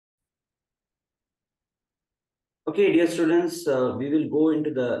Okay, dear students, we will go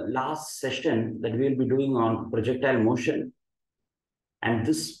into the last session that we will be doing on projectile motion. And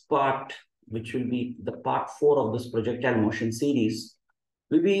this part, which will be the part 4 of this projectile motion series,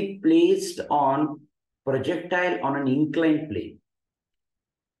 will be placed on projectile on an inclined plane.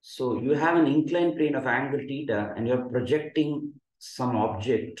 So you have an inclined plane of angle theta and you're projecting some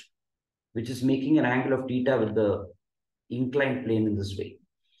object which is making an angle of theta with the inclined plane in this way.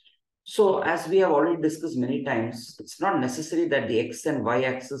 So as we have already discussed many times, it's not necessary that the x and y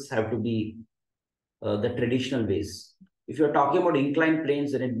axis have to be the traditional ways. If you're talking about inclined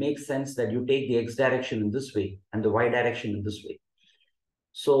planes, then it makes sense that you take the x direction in this way and the y direction in this way.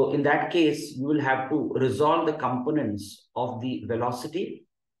 So in that case, you will have to resolve the components of the velocity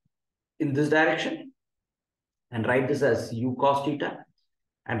in this direction and write this as u cos theta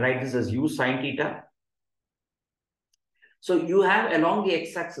and write this as u sin theta. So you have along the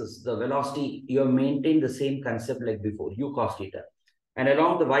x-axis, the velocity, you have maintained the same concept like before, u cos theta. And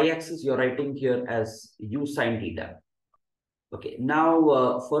along the y-axis, you're writing here as u sin theta. Okay,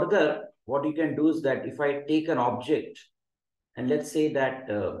 now further, what you can do is that if I take an object, and let's say that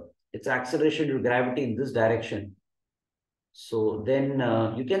its acceleration due to gravity in this direction, so then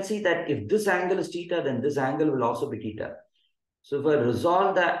you can see that if this angle is theta, then this angle will also be theta. So if I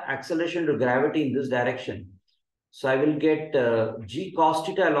resolve the acceleration due to gravity in this direction, so I will get g cos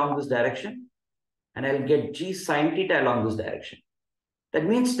theta along this direction, and I'll get g sin theta along this direction. That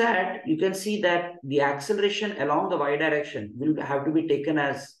means that you can see that the acceleration along the y direction will have to be taken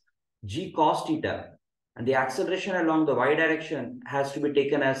as g cos theta, and the acceleration along the y direction has to be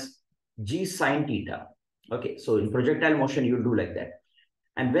taken as g sin theta. Okay, so in projectile motion, you'll do like that.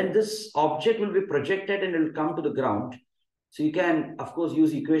 And when this object will be projected and it will come to the ground, so you can, of course,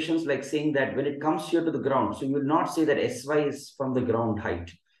 use equations like saying that when it comes here to the ground, so you will not say that Sy is from the ground height.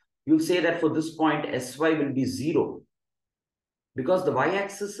 You'll say that for this point, Sy will be 0. Because the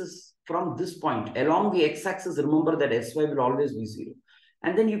y-axis is from this point. Along the x-axis, remember that Sy will always be 0.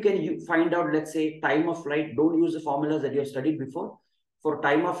 And then you can find out, let's say, time of flight. Don't use the formulas that you have studied before. For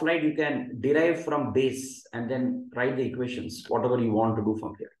time of flight, you can derive from base and then write the equations, whatever you want to do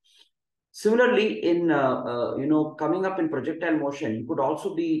from here. Similarly, in coming up in projectile motion, you could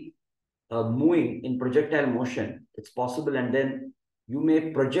also be moving in projectile motion. It's possible, and then you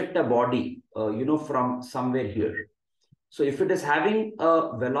may project a body, from somewhere here. So if it is having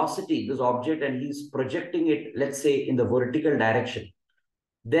a velocity, this object, and he's projecting it, let's say, in the vertical direction,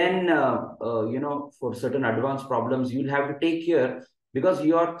 then for certain advanced problems, you'll have to take here because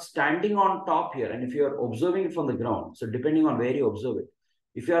you are standing on top here, and if you are observing it from the ground, so depending on where you observe it.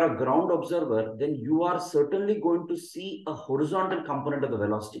 If you are a ground observer, then you are certainly going to see a horizontal component of the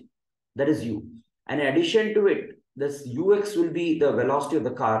velocity. That is u. And in addition to it, this ux will be the velocity of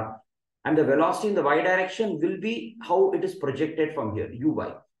the car. And the velocity in the y direction will be how it is projected from here,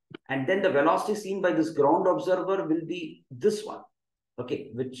 uy. And then the velocity seen by this ground observer will be this one,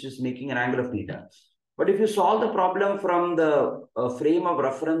 okay, which is making an angle of theta. But if you solve the problem from the frame of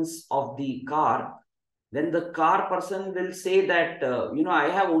reference of the car, then the car person will say that, I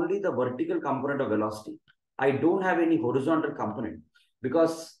have only the vertical component of velocity. I don't have any horizontal component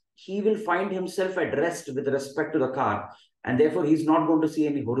because he will find himself at rest with respect to the car, and therefore he's not going to see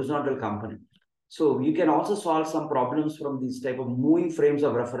any horizontal component. So you can also solve some problems from these type of moving frames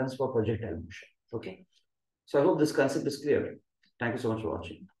of reference for projectile motion. Okay. So I hope this concept is clear. Thank you so much for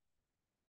watching.